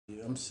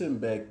I'm sitting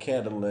back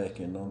Cadillac,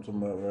 you know what I'm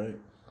talking about, right?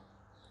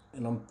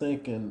 And I'm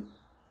thinking,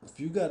 if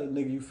you got a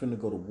nigga you finna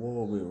go to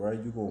war with, right,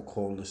 you gonna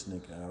call this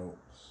nigga out.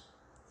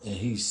 And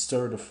he's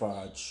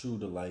certified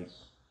shooter, like,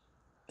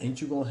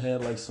 ain't you gonna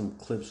have like some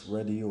clips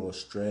ready or a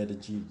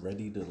strategy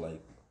ready to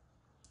like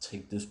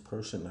take this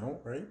person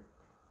out, right?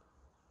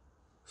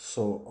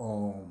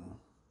 So,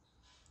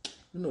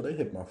 they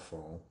hit my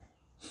phone.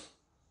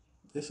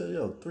 They said,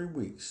 yo, 3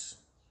 weeks.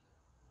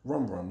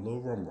 Little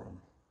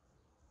rum.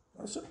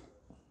 I said,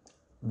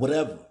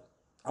 whatever.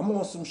 I'm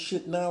on some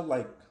shit now,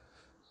 like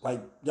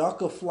y'all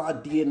could fly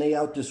DNA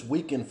out this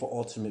weekend for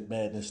Ultimate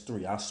Madness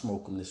 3. I'll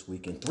smoke them this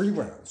weekend. 3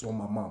 rounds on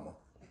my mama.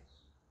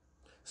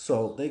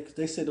 So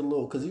they said a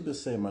little, because he been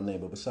saying my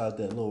name, but besides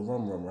that, little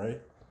rum,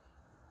 right?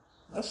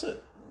 I said,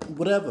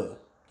 whatever.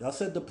 Y'all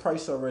said the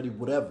price already,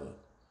 whatever.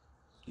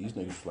 These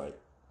niggas like,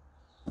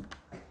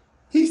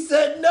 he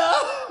said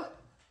no!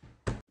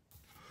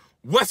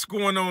 What's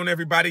going on,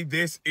 everybody?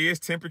 This is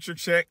Temperature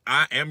Check.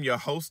 I am your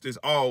host as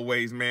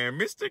always, man.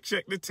 Mr.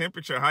 Check the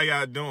Temperature. How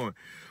y'all doing?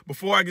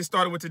 Before I get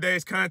started with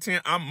today's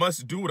content, I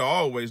must do what I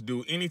always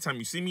do anytime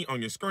you see me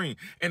on your screen.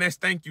 And that's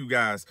thank you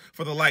guys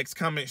for the likes,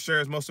 comments,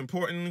 shares, most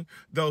importantly,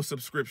 those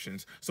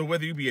subscriptions. So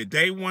whether you be a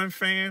day one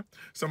fan,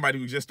 somebody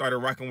who just started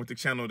rocking with the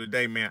channel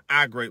today, man,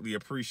 I greatly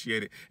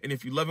appreciate it. And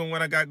if you loving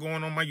what I got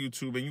going on my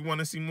YouTube and you want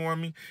to see more of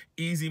me,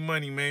 easy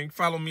money, man.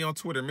 Follow me on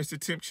Twitter, Mr.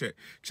 Temp Check.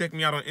 Check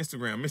me out on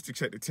Instagram, Mr.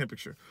 Check the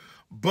Temperature.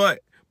 But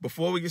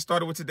before we get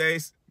started with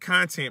today's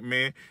content,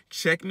 man,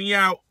 check me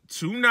out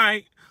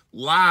tonight,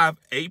 live,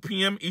 8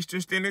 p.m.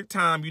 Eastern Standard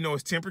Time. You know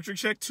it's Temperature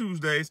Check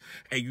Tuesdays,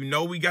 and you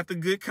know we got the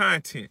good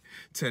content.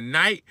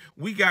 Tonight,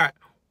 we got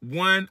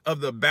one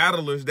of the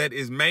battlers that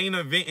is main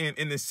eventing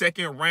in the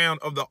second round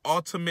of the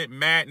Ultimate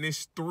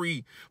Madness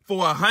 3 for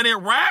 100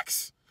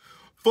 racks.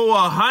 For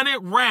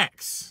 100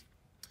 racks.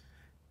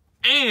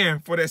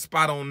 And for that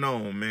spot on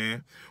Nome,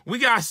 man. We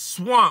got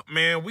Swamp,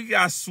 man. We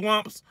got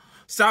Swamp's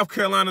South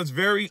Carolina's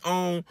very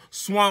own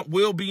Swamp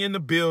will be in the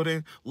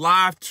building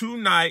live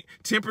tonight.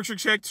 Temperature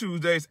Check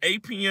Tuesdays,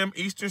 8 p.m.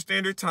 Eastern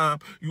Standard Time.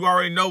 You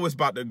already know it's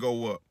about to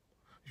go up.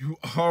 You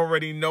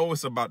already know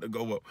it's about to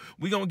go up.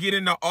 We're going to get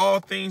into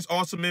all things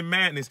Ultimate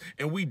Madness,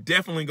 and we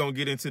definitely going to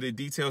get into the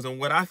details on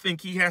what I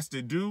think he has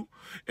to do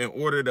in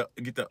order to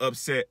get the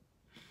upset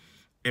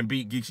and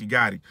beat Geeksy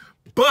Gotti.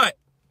 But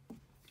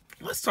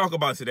let's talk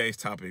about today's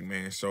topic,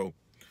 man. So,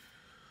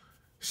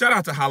 shout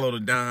out to Hollow the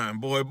Dime.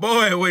 Boy,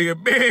 where you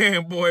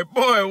been? Boy,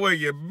 where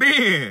you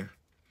been?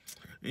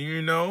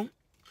 You know,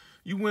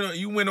 you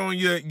went on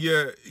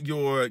your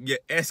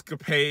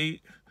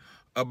escapade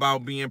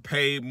about being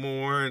paid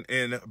more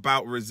and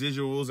about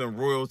residuals and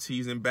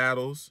royalties and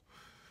battles.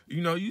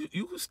 You know,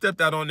 you stepped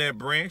out on that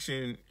branch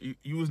and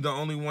you was the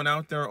only one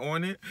out there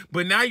on it.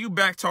 But now you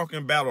back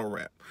talking battle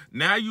rap.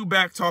 Now you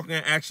back talking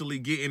actually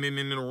getting it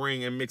in the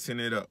ring and mixing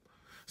it up.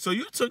 So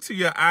you took to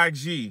your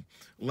IG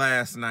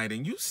last night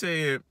and you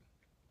said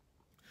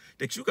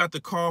that you got the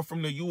call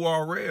from the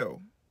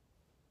URL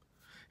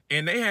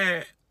and they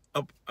had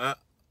a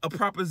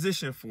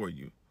proposition for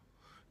you.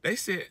 They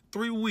said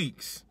 3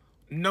 weeks.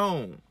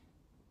 No,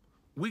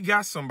 we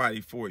got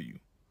somebody for you.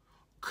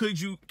 Can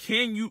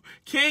you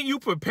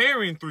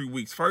prepare in 3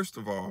 weeks, first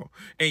of all?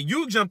 And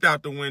you jumped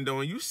out the window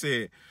and you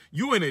said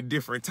you in a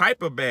different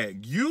type of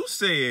bag. You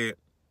said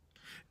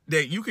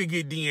that you could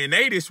get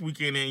DNA this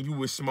weekend and you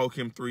would smoke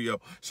him 3-0.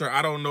 Sir,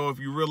 I don't know if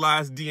you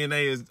realize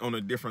DNA is on a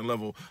different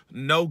level.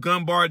 No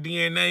gun bar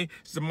DNA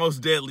is the most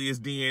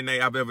deadliest DNA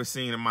I've ever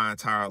seen in my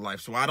entire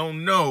life. So I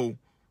don't know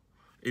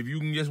if you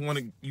can just want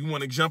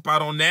to jump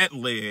out on that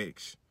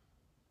ledge.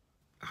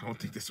 I don't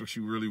think that's what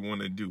you really want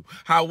to do.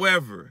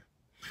 However,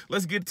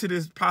 let's get to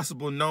this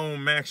possible known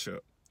matchup.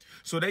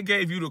 So they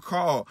gave you the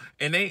call,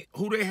 and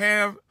who they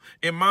have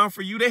in mind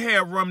for you? They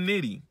have Rum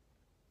Nitty.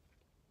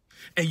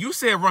 And you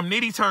said Rum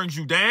Nitty turned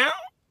you down?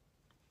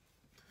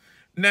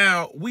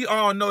 Now, we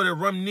all know that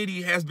Rum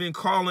Nitty has been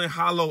calling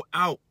Hollow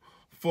out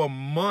for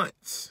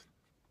months.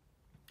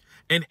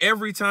 And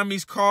every time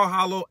he's called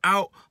Hollow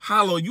out,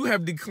 Hollow, you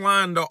have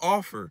declined the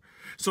offer.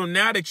 So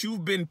now that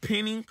you've been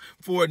pinning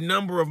for a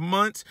number of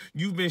months,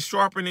 you've been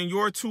sharpening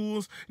your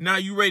tools, now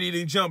you ready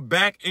to jump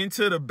back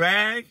into the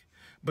bag?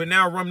 But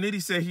now Rum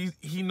Nitty said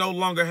he no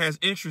longer has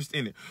interest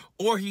in it.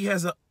 Or he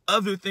has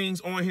other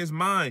things on his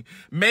mind.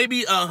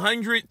 Maybe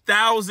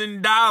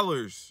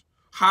 $100,000.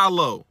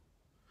 Hollow.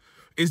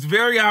 It's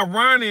very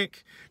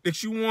ironic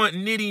that you want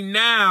Nitty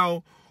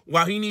now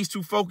while he needs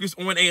to focus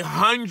on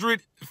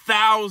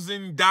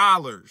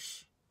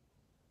 $100,000.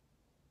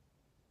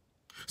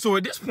 So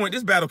at this point,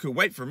 this battle could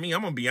wait for me.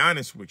 I'm going to be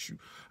honest with you.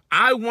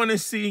 I want to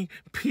see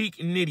peak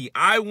Nitty.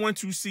 I want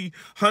to see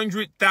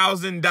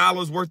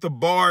 $100,000 worth of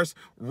bars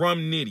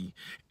Rum Nitty.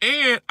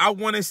 And I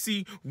want to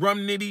see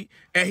Rum Nitty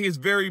at his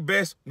very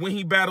best when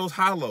he battles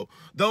Hollow.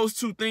 Those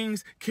two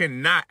things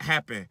cannot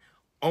happen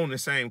on the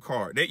same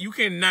card. That you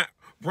cannot.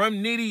 Rum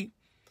Nitty,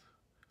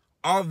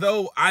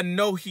 although I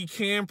know he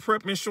can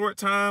prep in short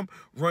time,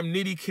 Rum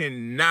Nitty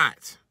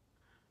cannot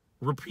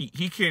repeat.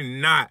 He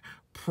cannot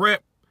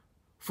prep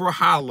for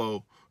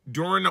Hollow,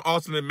 during the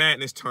Ultimate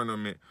Madness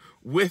tournament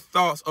with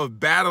thoughts of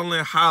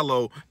battling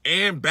Hollow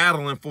and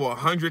battling for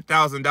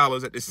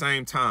 $100,000 at the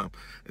same time.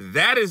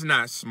 That is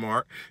not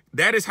smart.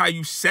 That is how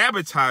you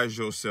sabotage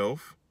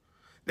yourself.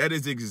 That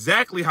is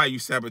exactly how you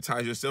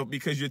sabotage yourself,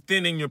 because you're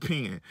thinning your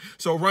pen.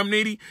 So Rum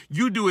Nitty,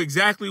 you do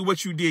exactly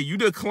what you did. You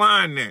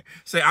decline that.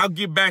 Say, I'll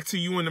get back to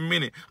you in a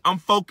minute. I'm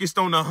focused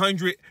on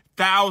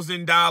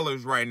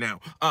 $100,000 right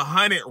now.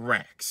 100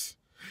 racks.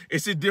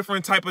 It's a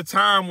different type of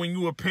time when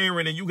you a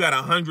parent and you got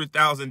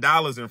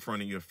 $100,000 in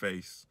front of your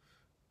face.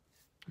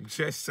 I'm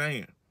just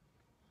saying.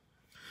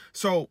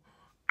 So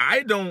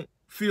I don't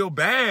feel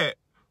bad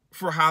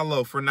for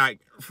Hollow for not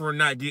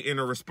getting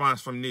a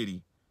response from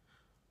Nitty.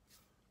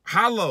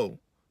 Hollow,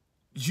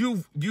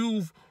 you've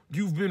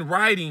been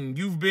writing,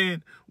 you've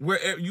been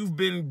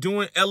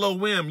doing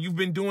LOM, you've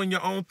been doing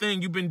your own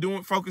thing, you've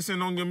been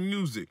focusing on your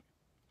music,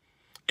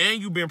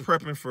 and you've been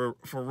prepping for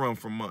Rum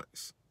for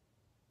months.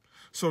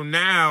 So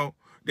now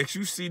that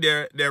you see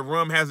that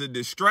Rum has a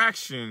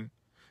distraction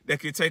that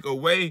could take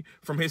away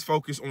from his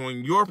focus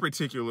on your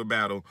particular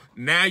battle,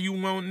 now you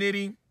want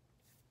Nitty?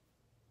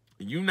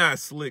 You not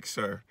slick,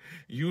 sir.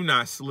 You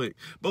not slick.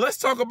 But let's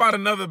talk about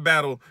another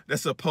battle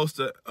that's supposed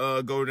to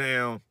go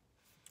down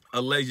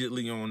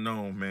allegedly on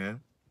Nome, man.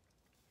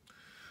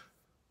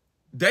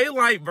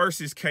 Daylyt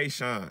versus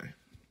K-Shone.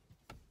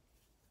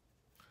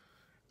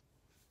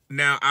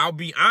 Now, I'll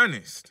be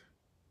honest.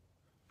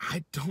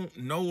 I don't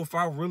know if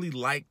I really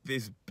like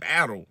this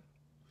battle.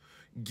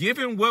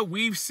 Given what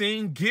we've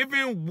seen,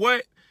 given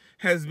what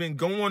has been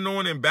going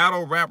on in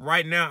battle rap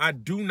right now, I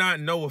do not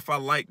know if I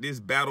like this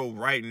battle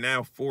right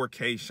now for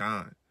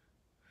K-Shone.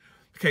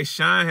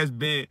 K-Shone has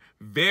been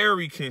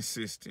very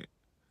consistent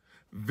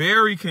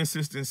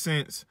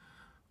since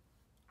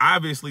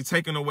obviously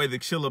taking away the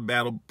Chilla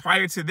battle.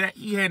 Prior to that,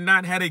 he had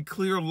not had a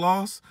clear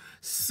loss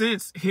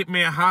since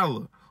Hitman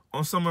Holla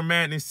on Summer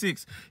Madness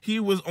 6. He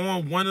was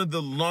on one of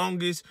the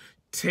longest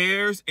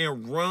tears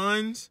and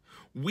runs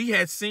we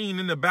had seen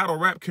in the battle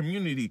rap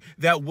community.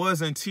 That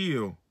was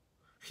until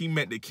he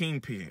met the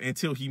Kingpin,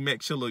 until he met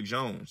Chilla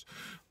Jones.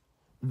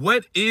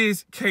 What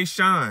is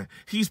K-Shone?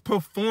 He's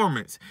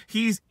performance.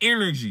 He's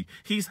energy.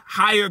 He's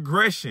high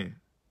aggression.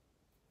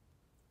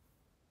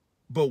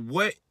 But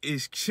what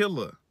is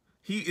Chilla?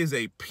 He is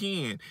a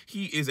pen.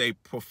 He is a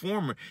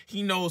performer.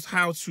 He knows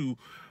how to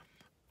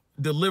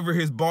deliver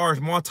his bars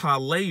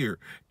multi-layered.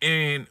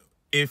 And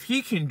if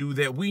he can do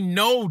that, we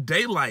know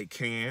Daylyt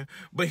can.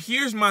 But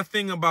here's my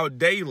thing about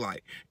Daylyt.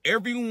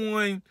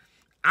 Everyone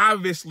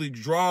obviously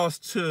draws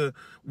to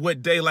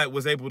what Daylyt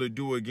was able to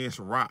do against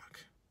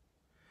Rock.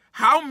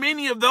 How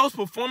many of those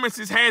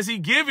performances has he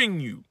given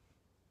you?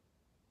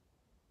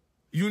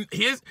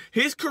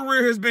 His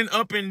career has been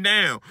up and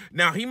down.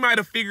 Now, he might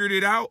have figured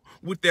it out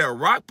with that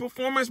Rock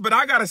performance, but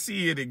I got to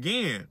see it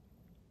again.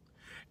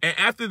 And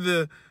after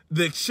the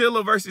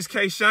Chilla versus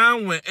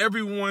K-Shone, when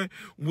everyone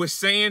was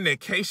saying that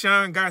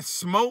K-Shone got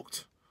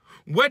smoked,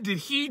 what did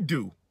he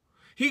do?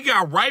 He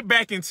got right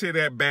back into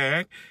that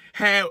bag,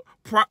 had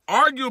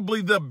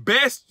arguably the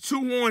best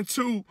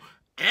 2-on-2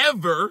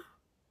 ever.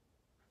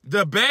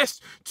 The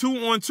best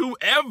 2-on-2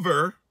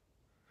 ever.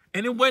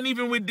 And it wasn't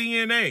even with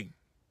DNA.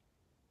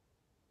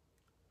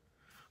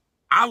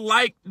 I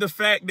like the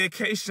fact that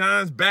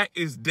K-Shone's back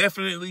is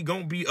definitely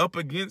going to be up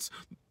against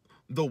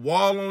the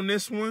wall on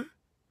this one.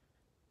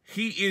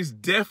 He is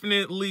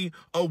definitely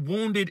a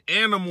wounded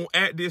animal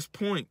at this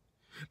point.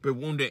 But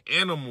wounded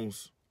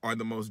animals are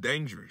the most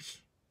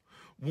dangerous.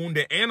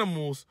 Wounded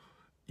animals,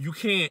 you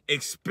can't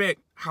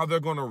expect how they're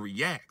going to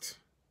react.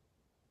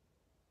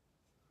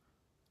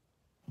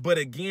 But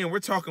again, we're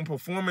talking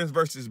performance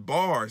versus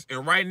bars.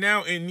 And right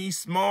now in these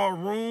small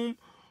room,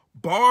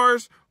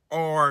 bars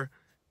are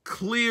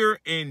clear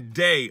and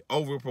day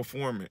over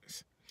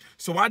performance.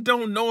 So I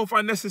don't know if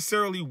I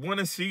necessarily want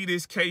to see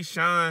this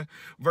K-Shone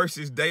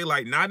versus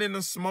Daylyt. Not in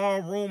a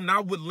small room,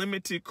 not with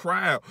limited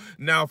crowd.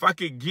 Now, if I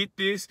could get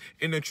this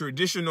in a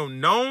traditional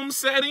Nome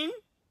setting,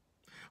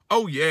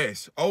 oh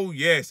yes. Oh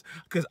yes.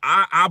 Because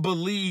I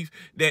believe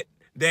that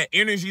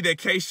energy that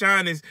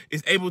K-Shone is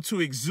able to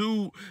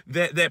exude,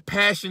 that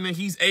passion that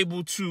he's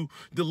able to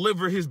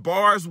deliver his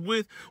bars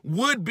with,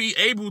 would be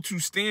able to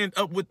stand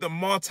up with the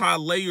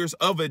multi-layers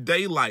of a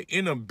Daylyt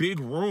in a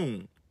big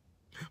room.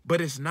 But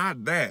it's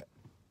not that.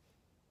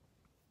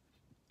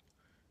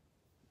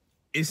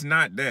 It's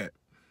not that.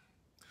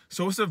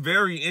 So it's a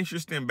very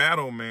interesting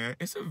battle, man.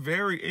 It's a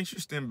very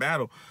interesting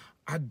battle.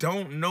 I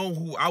don't know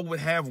who I would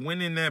have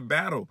winning that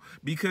battle.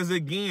 Because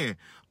again,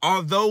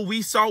 although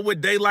we saw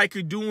what Daylyt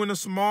could do in a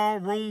small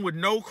room with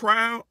no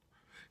crowd,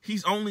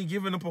 he's only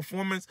given a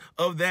performance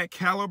of that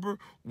caliber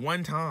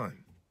one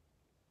time.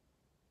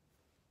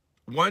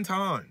 One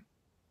time.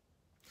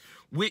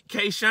 With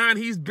K-Shone,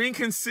 he's been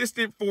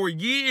consistent for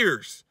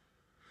years.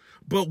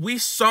 But we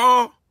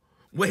saw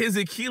what his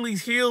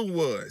Achilles heel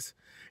was.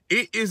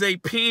 It is a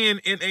pen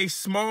in a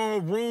small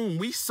room.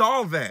 We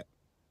saw that.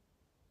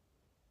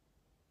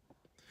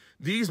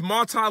 These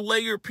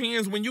multi-layered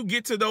pens, when you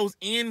get to those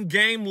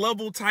in-game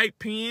level type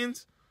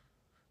pens,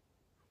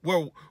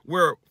 where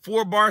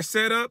 4-bar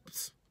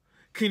setups,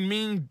 can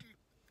mean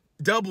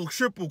double,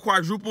 triple,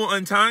 quadruple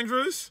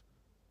entendres.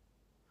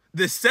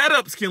 The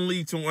setups can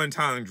lead to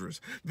entendres.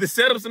 The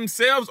setups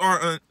themselves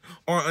are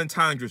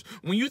entendres.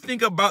 When you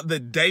think about the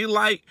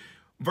Daylyt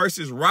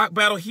versus Rock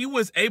battle, he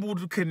was able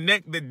to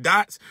connect the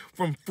dots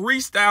from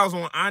freestyles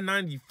on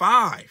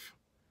I-95.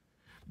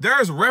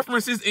 There's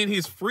references in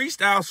his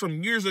freestyles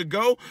from years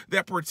ago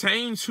that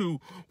pertain to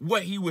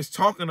what he was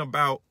talking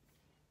about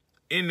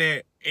in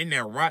that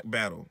Rock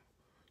battle.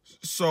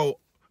 So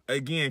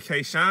again,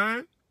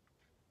 K-Shone,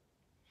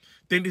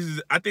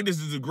 I think this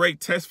is a great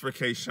test for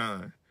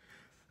K-Shone.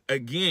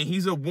 Again,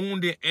 he's a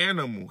wounded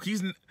animal.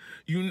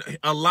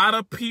 A lot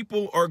of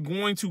people are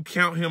going to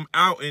count him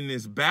out in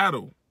this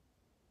battle.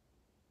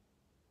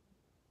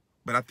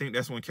 But I think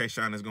that's when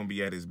K-Shone is going to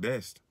be at his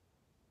best.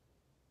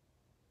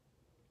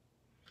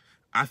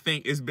 I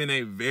think it's been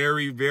a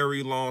very,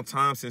 very long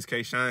time since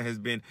K-Shone has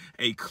been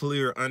a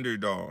clear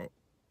underdog.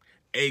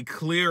 A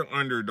clear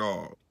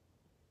underdog.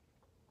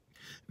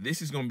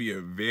 This is going to be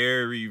a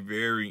very,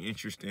 very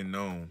interesting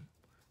NOME.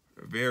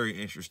 A very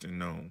interesting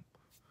NOME.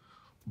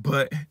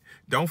 But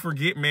don't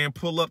forget, man,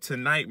 pull up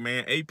tonight,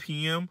 man. 8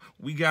 p.m.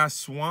 We got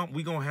Swamp.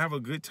 We going to have a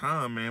good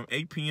time, man.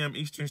 8 p.m.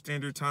 Eastern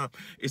Standard Time.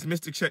 It's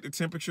Mr. Check the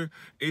Temperature.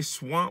 It's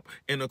Swamp.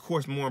 And, of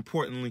course, more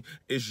importantly,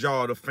 it's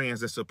y'all, the fans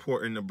that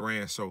supporting the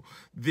brand. So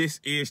this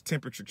is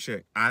Temperature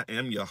Check. I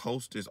am your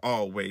host, as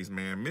always,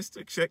 man.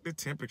 Mr. Check the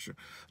Temperature.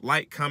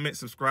 Like, comment,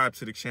 subscribe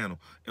to the channel.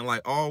 And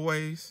like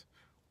always,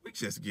 we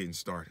just getting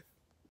started.